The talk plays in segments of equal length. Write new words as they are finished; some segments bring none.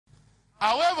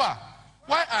However,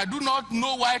 while I do not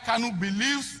know why Kanu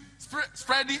believes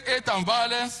spreading hate and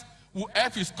violence will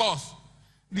help his cause,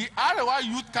 the Arewa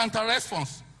youth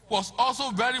counter-response was also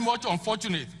very much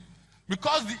unfortunate,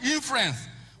 because the inference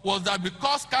was that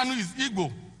because Kanu is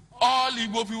Igbo, all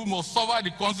Igbo people must suffer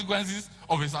the consequences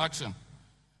of his action.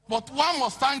 But one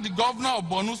must thank the governor of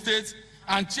Borno State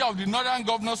and chair of the Northern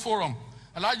Governors Forum,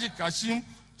 Alhaji Kashim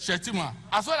Shettima,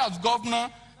 as well as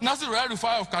Governor Nasir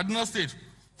El-Rufai of Kaduna State,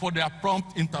 for their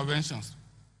prompt interventions.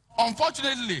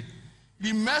 Unfortunately,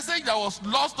 the message that was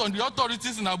lost on the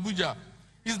authorities in Abuja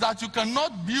is that you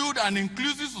cannot build an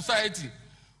inclusive society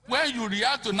when you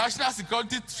react to national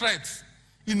security threats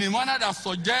in a manner that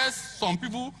suggests some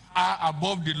people are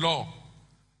above the law.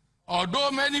 Although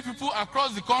many people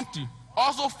across the country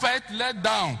also felt let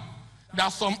down that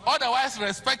some otherwise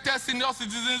respected senior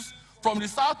citizens from the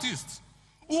Southeast,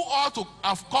 who ought to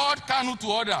have called Kanu to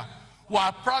order,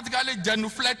 were practically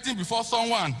genuflecting before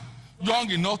someone young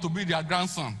enough to be their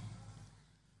grandson.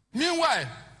 Meanwhile,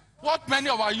 what many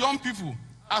of our young people,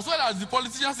 as well as the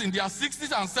politicians in their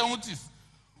 60s and 70s,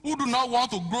 who do not want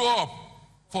to grow up,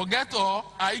 forget, or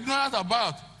are ignorant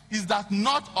about, is that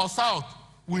North or South,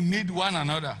 we need one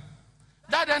another.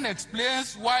 That then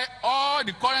explains why all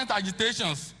the current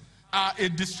agitations are a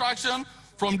distraction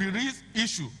from the real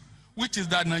issue, which is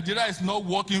that Nigeria is not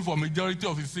working for majority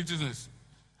of its citizens.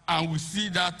 And we see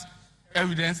that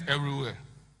evidence everywhere.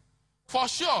 For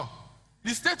sure,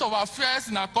 the state of affairs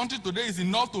in our country today is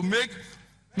enough to make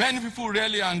many people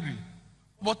really angry.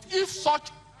 But if such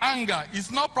anger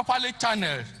is not properly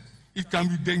channeled, it can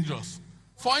be dangerous.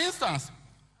 For instance,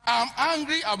 I'm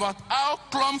angry about how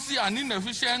clumsy and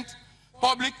inefficient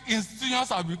public institutions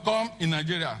have become in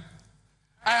Nigeria.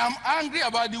 I am angry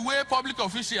about the way public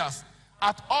officials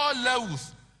at all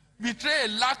levels betray a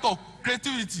lack of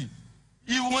creativity,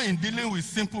 even in dealing with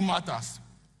simple matters.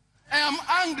 I am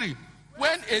angry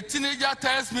when a teenager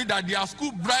tells me that their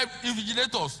school bribed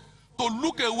invigilators to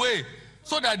look away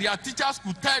so that their teachers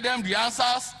could tell them the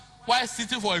answers while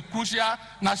sitting for a crucial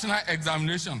national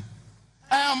examination.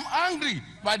 I am angry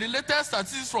by the latest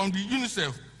statistics from the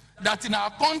UNICEF that in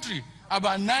our country,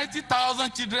 about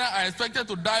 90,000 children are expected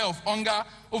to die of hunger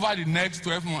over the next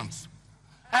 12 months.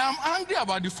 I am angry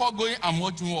about the foregoing and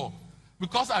much more,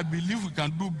 because I believe we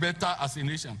can do better as a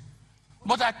nation.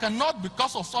 But I cannot,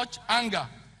 because of such anger,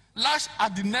 lash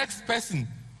at the next person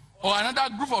or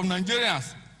another group of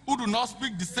Nigerians who do not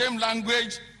speak the same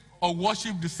language or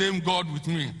worship the same God with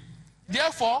me.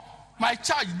 Therefore, my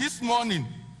charge this morning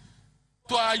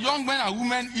to our young men and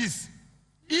women is,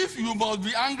 if you must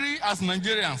be angry as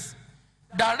Nigerians,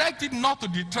 direct it not to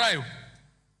the tribe,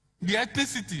 the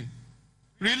ethnicity,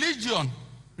 religion,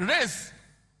 race,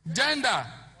 gender,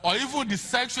 or even the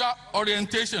sexual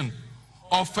orientation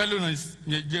of fellow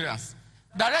Nigerians.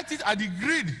 Direct it at the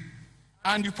greed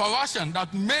and the perversion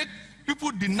that make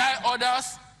people deny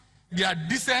others their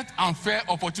decent and fair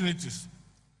opportunities.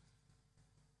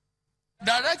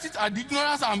 Direct it at the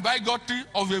ignorance and bigotry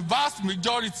of a vast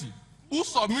majority who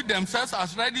submit themselves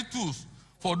as ready tools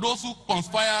for those who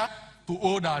conspire to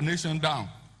hold our nation down.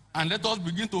 And let us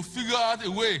begin to figure out a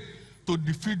way to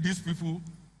defeat these people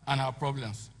and our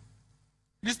problems.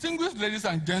 Distinguished ladies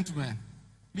and gentlemen,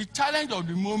 the challenge of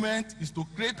the moment is to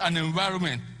create an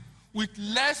environment with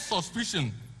less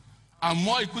suspicion and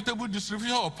more equitable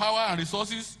distribution of power and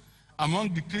resources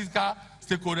among the critical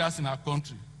stakeholders in our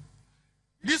country.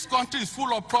 This country is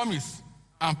full of promise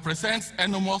and presents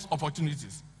enormous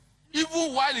opportunities.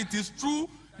 Even while it is true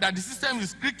that the system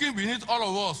is creaking beneath all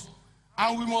of us,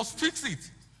 and we must fix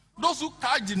it, those who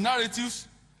catch the narratives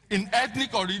in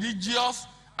ethnic or religious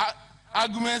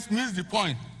arguments miss the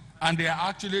point, and they are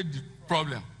actually the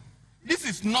problem. This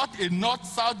is not a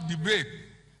North-South debate.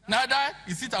 Neither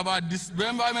is it about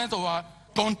dismemberment of our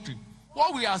country.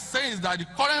 What we are saying is that the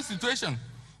current situation,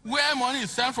 where money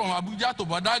is sent from Abuja to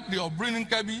Badagry or Birnin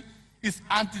Kebbi, is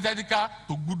antithetical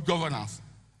to good governance.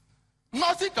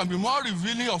 Nothing can be more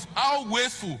revealing of how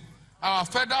wasteful our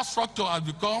federal structure has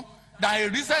become than a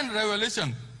recent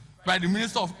revelation by the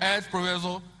Minister of Health,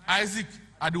 Professor Isaac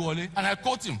Adewale, and I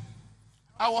quote him.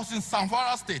 I was in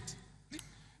Zamfara State.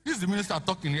 This is the minister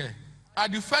talking here.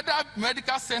 At the Federal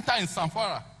Medical Center in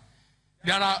Zamfara,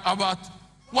 there are about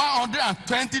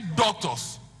 120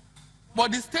 doctors.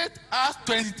 But the state has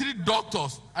 23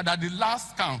 doctors at the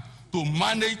last count to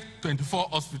manage 24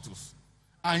 hospitals.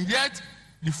 And yet,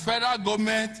 the federal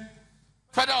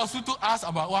hospital has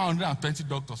about 120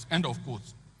 doctors, end of quote.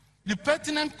 The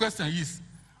pertinent question is,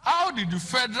 how did the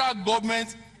federal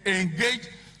government engage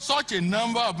such a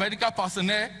number of medical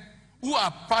personnel who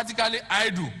are practically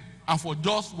idle and for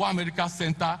just one medical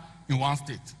center in one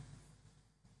state?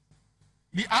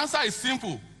 The answer is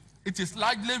simple. It is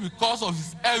largely because of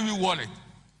his heavy wallet.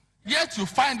 Yet you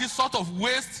find this sort of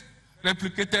waste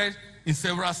replicated in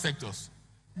several sectors.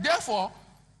 Therefore,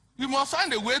 we must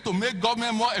find a way to make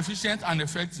government more efficient and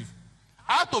effective.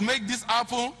 How to make this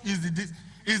happen is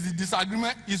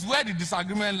where the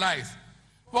disagreement lies.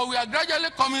 But we are gradually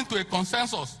coming to a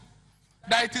consensus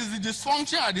that it is the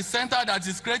dysfunction at the center that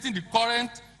is creating the current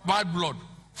bad blood,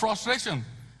 frustration,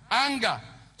 anger,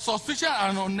 suspicion,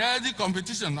 and unhealthy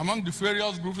competition among the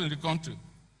various groups in the country.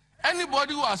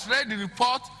 Anybody who has read the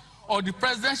report of the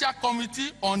Presidential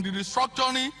Committee on the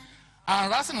Restructuring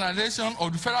and Rationalization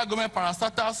of the Federal Government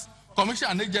Parastatals, Commission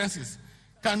and Agencies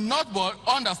cannot but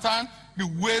understand the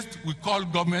waste we call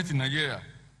government in Nigeria.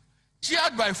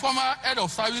 Chaired by former Head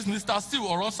of Service Mr. Steve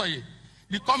Oronsaye,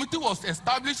 the committee was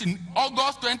established in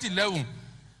August 2011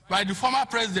 by the former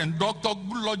President, Dr.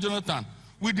 Goodluck Jonathan,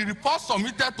 with the report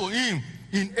submitted to him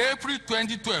in April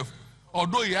 2012,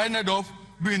 although he ended up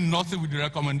doing nothing with the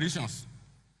recommendations.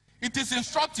 It is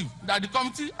instructive that the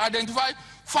committee identified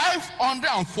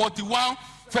 541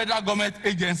 federal government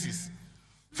agencies,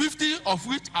 50 of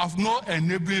which have no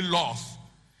enabling laws.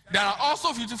 There are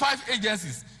also 55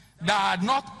 agencies that are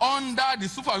not under the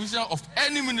supervision of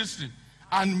any ministry,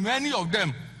 and many of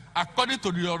them, according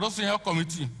to the Olusegun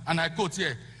Committee, and I quote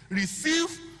here,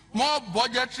 receive more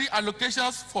budgetary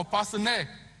allocations for personnel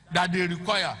that they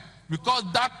require because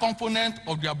that component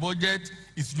of their budget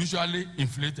is usually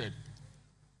inflated.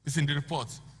 It's in the report.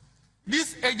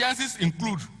 These agencies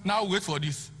include, now wait for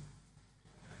this,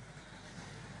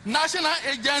 National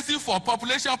Agency for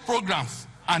Population Programs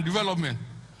and Development,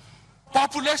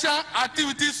 Population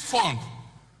Activities Fund,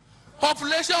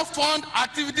 Population Fund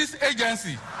Activities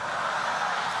Agency,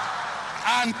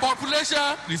 and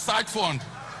Population Research Fund.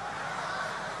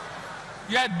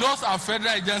 Yet those are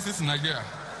federal agencies in Nigeria.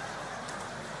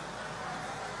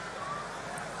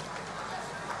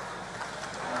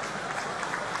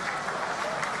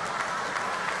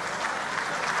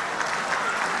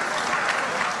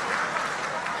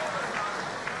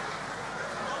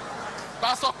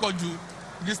 Pastor Koju,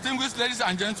 distinguished ladies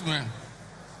and gentlemen,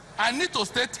 I need to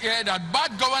state here that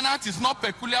bad governance is not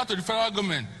peculiar to the federal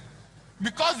government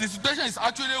because the situation is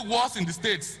actually worse in the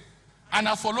states. And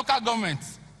as for local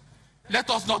governments, let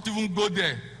us not even go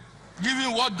there,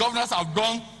 given what governors have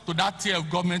done to that tier of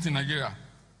government in Nigeria.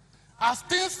 As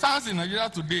things stand in Nigeria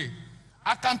today,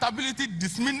 accountability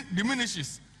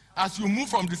diminishes as you move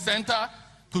from the center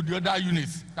to the other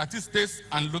units, that is states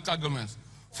and local governments.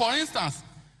 For instance,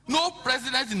 no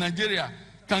president in Nigeria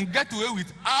can get away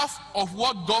with half of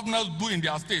what governors do in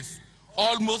their states,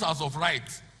 almost as of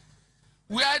right,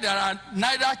 where there are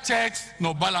neither checks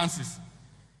nor balances.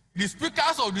 The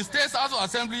speakers of the State House of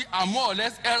Assembly are more or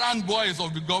less errand boys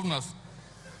of the governors,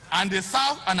 and they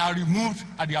serve and are removed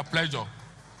at their pleasure.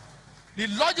 The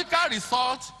logical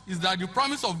result is that the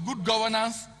promise of good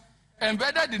governance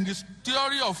embedded in the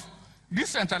theory of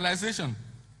decentralization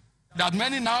that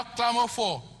many now clamor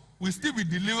for will still be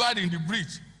delivered in the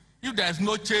breach if there is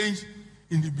no change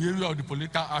in the behavior of the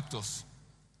political actors.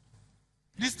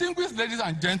 Distinguished ladies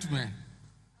and gentlemen,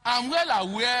 I'm well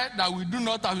aware that we do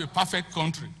not have a perfect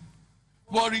country.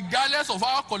 But regardless of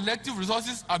how collective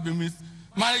resources have been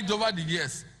managed over the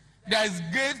years, there is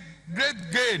great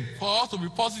gain for us to be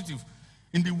positive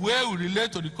in the way we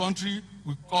relate to the country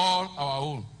we call our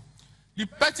own. The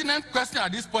pertinent question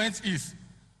at this point is,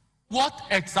 what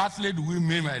exactly do we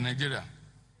mean by Nigeria?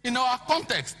 In our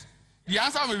context, the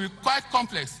answer may be quite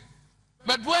complex,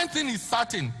 but one thing is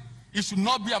certain, it should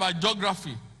not be about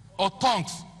geography or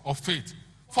tongues or faith.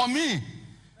 For me,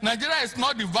 Nigeria is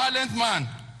not the violent man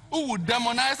who would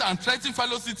demonize and threaten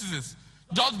fellow citizens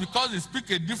just because they speak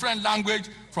a different language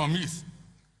from his.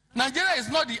 Nigeria is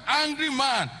not the angry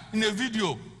man in a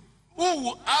video who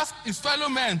will ask his fellow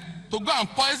men to go and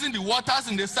poison the waters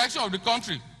in the section of the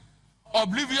country,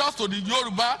 oblivious to the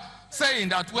Yoruba saying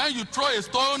that when you throw a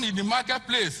stone in the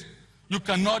marketplace, you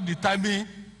cannot determine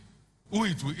who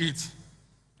it will eat.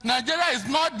 Nigeria is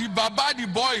not the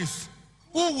Babadi boys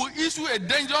who will issue a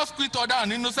dangerous quit order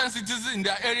on innocent citizens in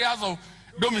their areas of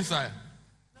domicile.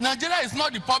 Nigeria is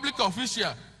not the public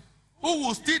official who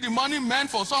will steal the money meant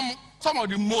for some of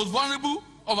the most vulnerable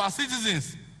of our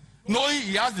citizens, knowing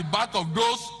he has the back of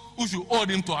those who should hold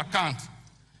him to account.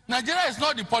 Nigeria is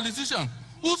not the politician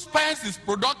who spends his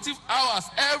productive hours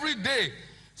every day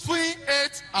swinging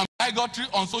hate and bigotry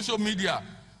on social media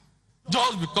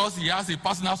just because he has a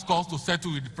personal score to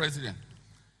settle with the president.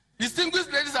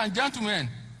 Distinguished ladies and gentlemen,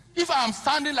 if I am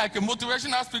standing like a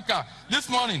motivational speaker this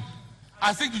morning,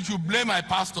 I think you should blame my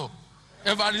pastor,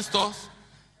 Evaristos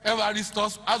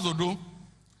Azodo,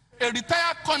 a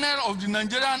retired colonel of the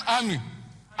Nigerian army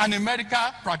and a medical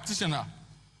practitioner.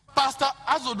 Pastor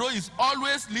Azodo is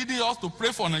always leading us to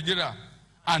pray for Nigeria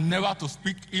and never to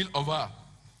speak ill of her.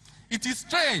 It is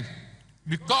strange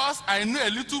because I know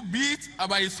a little bit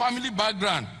about his family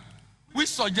background, which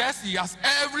suggests he has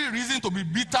every reason to be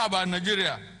bitter about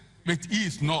Nigeria, but he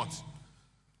is not.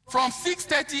 From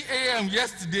 6:30 a.m.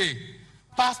 yesterday,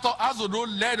 Pastor Azodo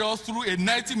led us through a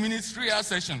 90-minute prayer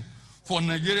session for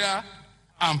Nigeria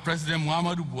and President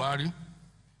Muhammadu Buhari.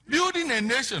 Building a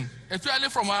nation, especially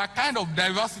from our kind of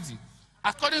diversity,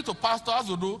 according to Pastor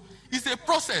Azodo, is a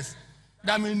process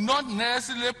that may not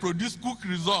necessarily produce quick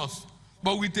results,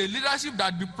 but with a leadership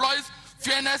that deploys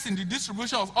fairness in the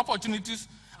distribution of opportunities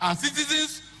and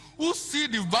citizens who see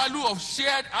the value of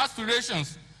shared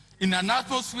aspirations in an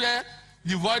atmosphere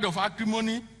devoid of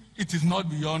acrimony, it is not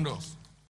beyond us.